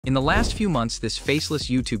In the last few months, this faceless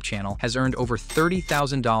YouTube channel has earned over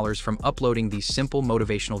 $30,000 from uploading these simple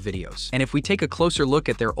motivational videos. And if we take a closer look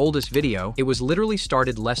at their oldest video, it was literally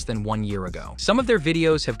started less than 1 year ago. Some of their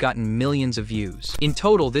videos have gotten millions of views. In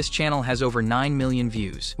total, this channel has over 9 million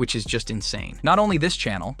views, which is just insane. Not only this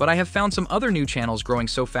channel, but I have found some other new channels growing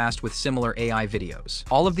so fast with similar AI videos.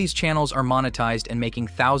 All of these channels are monetized and making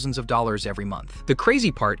thousands of dollars every month. The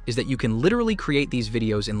crazy part is that you can literally create these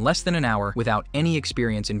videos in less than an hour without any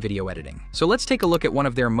experience in video editing. So let's take a look at one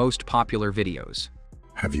of their most popular videos.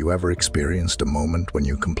 Have you ever experienced a moment when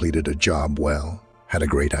you completed a job well, had a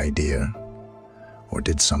great idea, or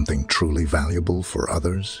did something truly valuable for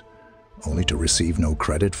others, only to receive no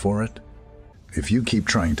credit for it? If you keep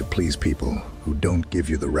trying to please people who don't give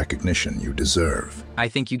you the recognition you deserve, I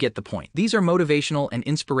think you get the point. These are motivational and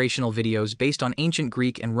inspirational videos based on ancient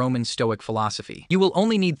Greek and Roman Stoic philosophy. You will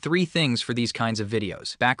only need 3 things for these kinds of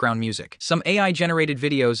videos: background music, some AI-generated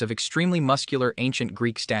videos of extremely muscular ancient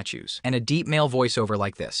Greek statues, and a deep male voiceover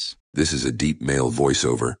like this. This is a deep male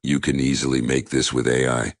voiceover. You can easily make this with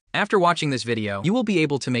AI. After watching this video, you will be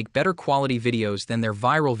able to make better quality videos than their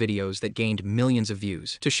viral videos that gained millions of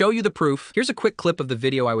views. To show you the proof, here's a quick clip of the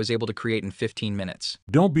video I was able to create in 15 minutes.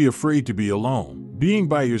 Don't be afraid to be alone. Being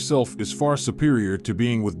by yourself is far superior to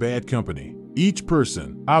being with bad company. Each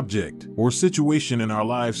person, object, or situation in our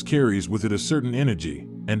lives carries with it a certain energy,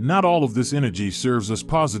 and not all of this energy serves us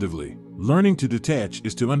positively. Learning to detach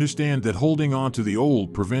is to understand that holding on to the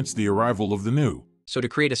old prevents the arrival of the new. So to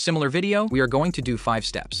create a similar video, we are going to do 5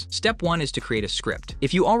 steps. Step 1 is to create a script.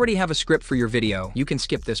 If you already have a script for your video, you can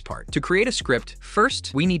skip this part. To create a script,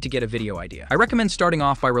 first, we need to get a video idea. I recommend starting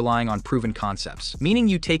off by relying on proven concepts, meaning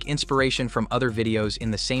you take inspiration from other videos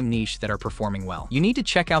in the same niche that are performing well. You need to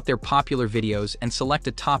check out their popular videos and select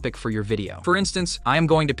a topic for your video. For instance, I am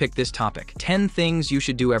going to pick this topic, 10 things you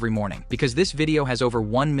should do every morning, because this video has over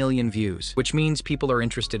 1 million views, which means people are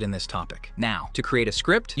interested in this topic. Now, to create a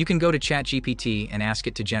script, you can go to ChatGPT and ask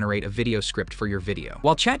it to generate a video script for your video.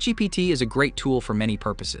 While ChatGPT is a great tool for many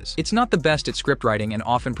purposes, it's not the best at script writing and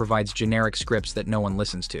often provides generic scripts that no one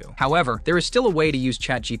listens to. However, there is still a way to use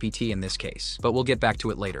ChatGPT in this case, but we'll get back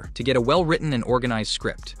to it later. To get a well-written and organized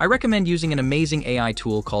script, I recommend using an amazing AI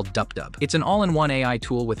tool called DupDub. It's an all-in-one AI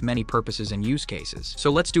tool with many purposes and use cases.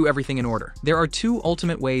 So let's do everything in order. There are 2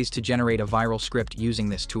 ultimate ways to generate a viral script using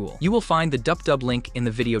this tool. You will find the DupDub link in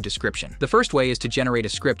the video description. The first way is to generate a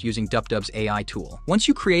script using DupDub's AI tool. Once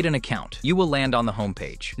you create an account, you will land on the home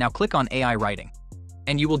page. Now click on AI Writing,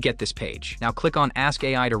 and you will get this page. Now click on Ask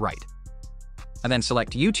AI to Write, and then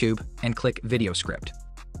select YouTube and click Video Script.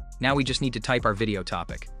 Now we just need to type our video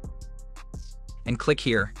topic, and click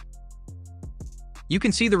here. You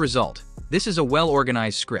can see the result. This is a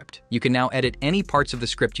well-organized script. You can now edit any parts of the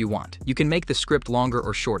script you want. You can make the script longer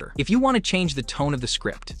or shorter. If you want to change the tone of the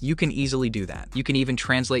script, you can easily do that. You can even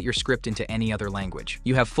translate your script into any other language.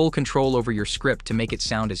 You have full control over your script to make it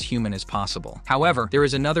sound as human as possible. However, there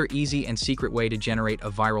is another easy and secret way to generate a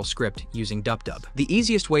viral script using DupDub. The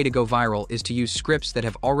easiest way to go viral is to use scripts that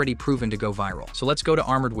have already proven to go viral. So let's go to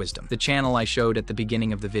Armored Wisdom, the channel I showed at the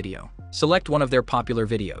beginning of the video. Select one of their popular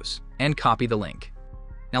videos and copy the link.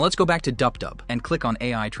 Now let's go back to DupDub and click on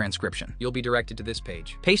AI transcription. You'll be directed to this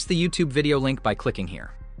page. Paste the YouTube video link by clicking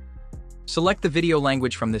here. Select the video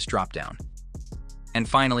language from this dropdown. And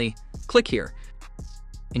finally, click here.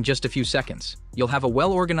 In just a few seconds, you'll have a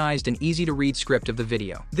well-organized and easy-to-read script of the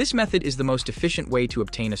video. This method is the most efficient way to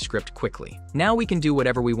obtain a script quickly. Now we can do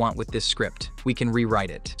whatever we want with this script. We can rewrite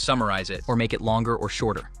it, summarize it, or make it longer or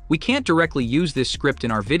shorter. We can't directly use this script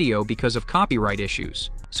in our video because of copyright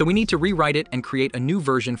issues, so we need to rewrite it and create a new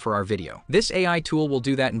version for our video. This AI tool will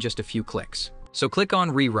do that in just a few clicks. So click on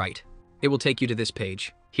Rewrite. It will take you to this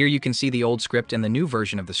page. Here you can see the old script and the new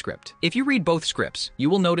version of the script. If you read both scripts, you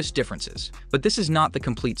will notice differences, but this is not the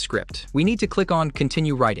complete script. We need to click on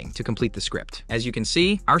Continue Writing to complete the script. As you can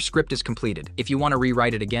see, our script is completed. If you want to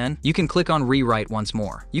rewrite it again, you can click on Rewrite once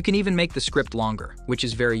more. You can even make the script longer, which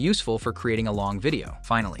is very useful for creating a long video.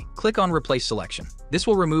 Finally, click on Replace Selection. This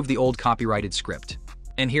will remove the old copyrighted script.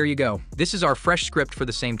 And here you go. This is our fresh script for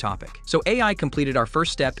the same topic. So AI completed our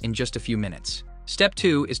first step in just a few minutes. Step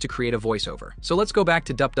 2 is to create a voiceover. So let's go back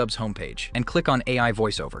to DupDub's homepage and click on AI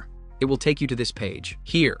Voiceover. It will take you to this page.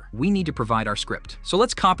 Here, we need to provide our script. So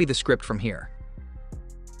let's copy the script from here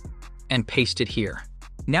and paste it here.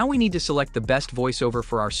 Now we need to select the best voiceover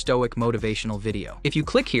for our Stoic motivational video. If you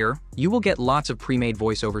click here, you will get lots of pre-made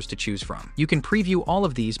voiceovers to choose from. You can preview all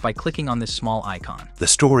of these by clicking on this small icon. The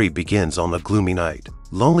story begins on a gloomy night,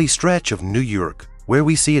 lonely stretch of New York, where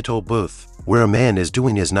we see a toll booth, where a man is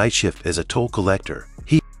doing his night shift as a toll collector.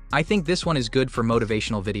 I think this one is good for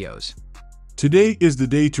motivational videos. Today is the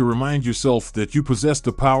day to remind yourself that you possess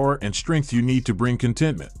the power and strength you need to bring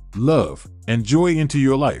contentment, love, and joy into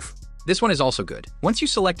your life. This one is also good. Once you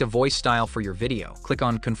select a voice style for your video, click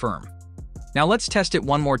on Confirm. Now let's test it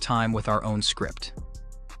one more time with our own script.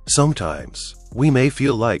 Sometimes, we may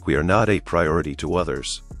feel like we are not a priority to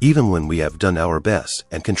others, even when we have done our best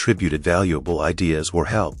and contributed valuable ideas or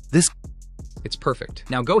help. It's perfect.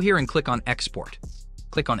 Now go here and click on Export.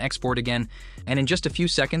 Click on Export again, and in just a few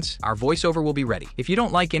seconds, our voiceover will be ready. If you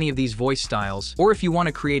don't like any of these voice styles, or if you want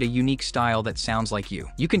to create a unique style that sounds like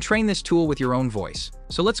you can train this tool with your own voice.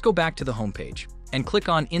 So let's go back to the homepage and click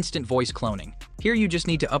on Instant Voice Cloning. Here you just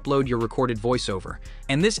need to upload your recorded voiceover,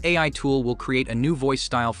 and this AI tool will create a new voice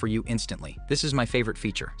style for you instantly. This is my favorite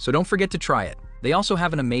feature, so don't forget to try it. They also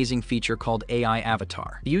have an amazing feature called AI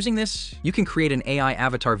Avatar. Using this, you can create an AI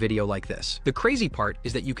avatar video like this. The crazy part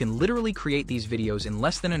is that you can literally create these videos in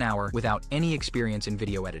less than an hour without any experience in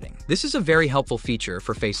video editing. This is a very helpful feature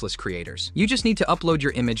for faceless creators. You just need to upload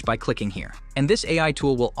your image by clicking here, and this AI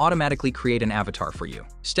tool will automatically create an avatar for you.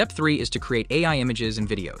 Step 3 is to create AI images and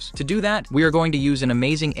videos. To do that, we are going to use an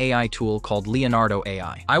amazing AI tool called Leonardo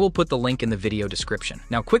AI. I will put the link in the video description.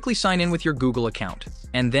 Now quickly sign in with your Google account,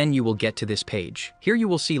 and then you will get to this page. Here you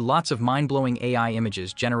will see lots of mind-blowing AI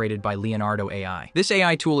images generated by Leonardo AI. This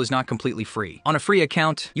AI tool is not completely free. On a free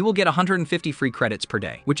account, you will get 150 free credits per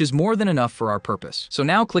day, which is more than enough for our purpose. So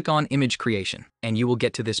now click on Image Creation, and you will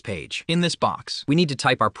get to this page. In this box, we need to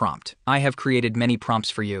type our prompt. I have created many prompts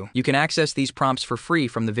for you. You can access these prompts for free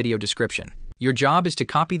from the video description. Your job is to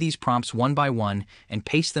copy these prompts one by one and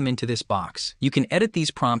paste them into this box. You can edit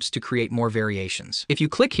these prompts to create more variations. If you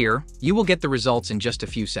click here, you will get the results in just a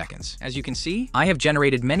few seconds. As you can see, I have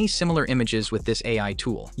generated many similar images with this AI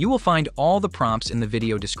tool. You will find all the prompts in the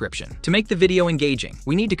video description. To make the video engaging,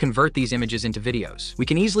 we need to convert these images into videos. We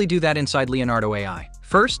can easily do that inside Leonardo AI.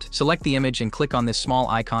 First, select the image and click on this small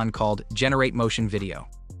icon called Generate Motion Video.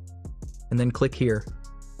 And then click here.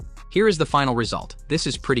 Here is the final result. This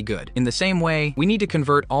is pretty good. In the same way, we need to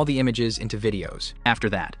convert all the images into videos. After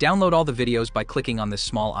that, download all the videos by clicking on this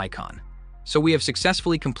small icon. So we have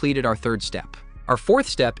successfully completed our third step. Our fourth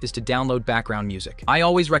step is to download background music. I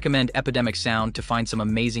always recommend Epidemic Sound to find some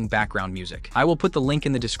amazing background music. I will put the link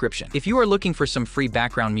in the description. If you are looking for some free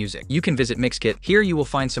background music, you can visit Mixkit. Here you will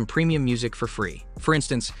find some premium music for free. For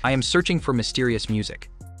instance, I am searching for mysterious music.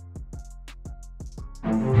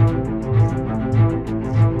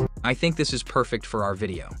 I think this is perfect for our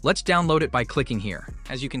video. Let's download it by clicking here.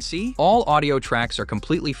 As you can see, all audio tracks are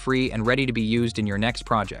completely free and ready to be used in your next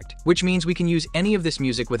project, which means we can use any of this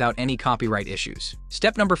music without any copyright issues.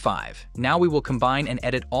 Step number 5. Now we will combine and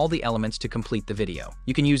edit all the elements to complete the video.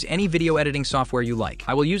 You can use any video editing software you like.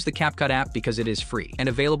 I will use the CapCut app because it is free and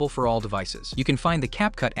available for all devices. You can find the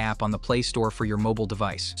CapCut app on the Play Store for your mobile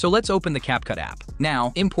device. So let's open the CapCut app.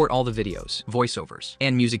 Now, import all the videos, voiceovers,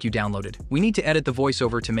 and music you downloaded. We need to edit the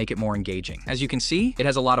voiceover to make it more engaging. As you can see, it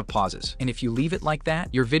has a lot of pauses, and if you leave it like that,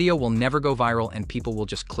 your video will never go viral and people will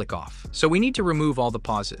just click off. So we need to remove all the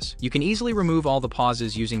pauses. You can easily remove all the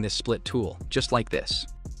pauses using this split tool, just like this.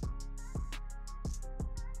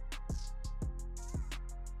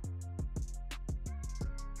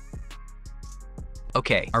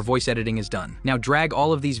 Okay, our voice editing is done. Now drag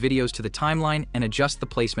all of these videos to the timeline and adjust the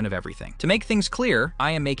placement of everything. To make things clear,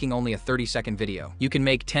 I am making only a 30-second video. You can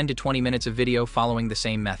make 10 to 20 minutes of video following the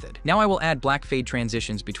same method. Now I will add black fade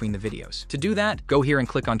transitions between the videos. To do that, go here and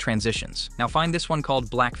click on Transitions. Now find this one called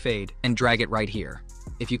Black Fade and drag it right here.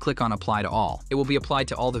 If you click on Apply to All, it will be applied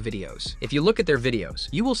to all the videos. If you look at their videos,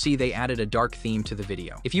 you will see they added a dark theme to the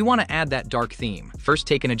video. If you want to add that dark theme, first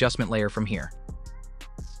take an adjustment layer from here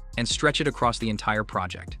and stretch it across the entire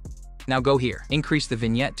project. Now go here, increase the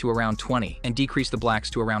vignette to around 20 and decrease the blacks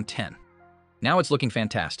to around 10. Now it's looking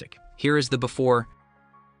fantastic. Here is the before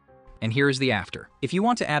and here is the after. If you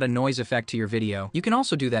want to add a noise effect to your video, you can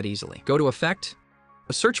also do that easily. Go to Effect,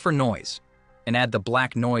 search for Noise, and add the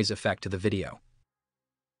black noise effect to the video.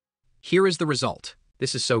 Here is the result.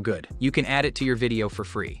 This is so good. You can add it to your video for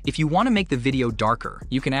free. If you want to make the video darker,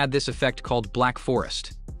 you can add this effect called Black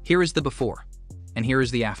Forest. Here is the before. And here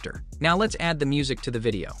is the after. Now let's add the music to the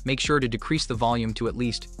video. Make sure to decrease the volume to at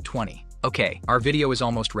least 20. Okay, our video is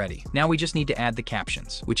almost ready. Now we just need to add the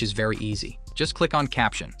captions, which is very easy. Just click on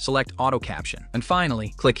Caption, select Auto Caption, and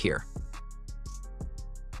finally, click here.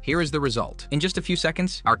 Here is the result. In just a few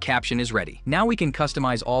seconds, our caption is ready. Now we can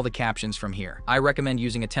customize all the captions from here. I recommend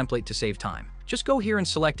using a template to save time. Just go here and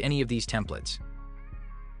select any of these templates.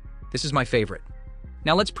 This is my favorite.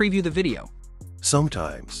 Now let's preview the video.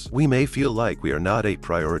 Sometimes, we may feel like we are not a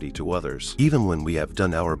priority to others, even when we have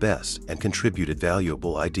done our best and contributed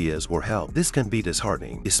valuable ideas or help. This can be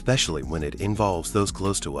disheartening, especially when it involves those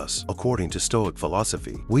close to us. According to Stoic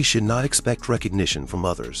philosophy, we should not expect recognition from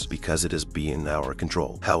others because it is beyond our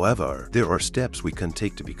control. However, there are steps we can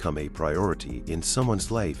take to become a priority in someone's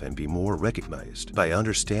life and be more recognized. By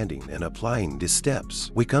understanding and applying these steps,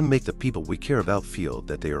 we can make the people we care about feel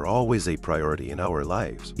that they are always a priority in our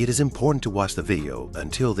lives. It is important to watch the video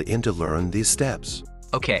until the end to learn these steps.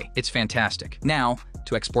 Okay, it's fantastic. Now,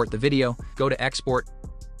 to export the video, go to Export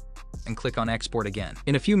and click on Export again.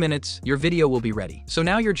 In a few minutes, your video will be ready. So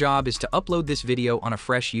now your job is to upload this video on a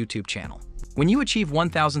fresh YouTube channel. When you achieve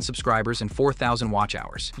 1,000 subscribers and 4,000 watch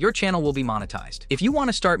hours, your channel will be monetized. If you want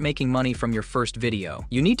to start making money from your first video,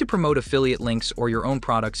 you need to promote affiliate links or your own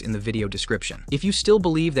products in the video description. If you still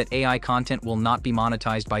believe that AI content will not be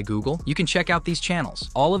monetized by Google, you can check out these channels.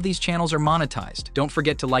 All of these channels are monetized. Don't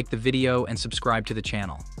forget to like the video and subscribe to the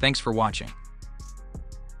channel. Thanks for watching.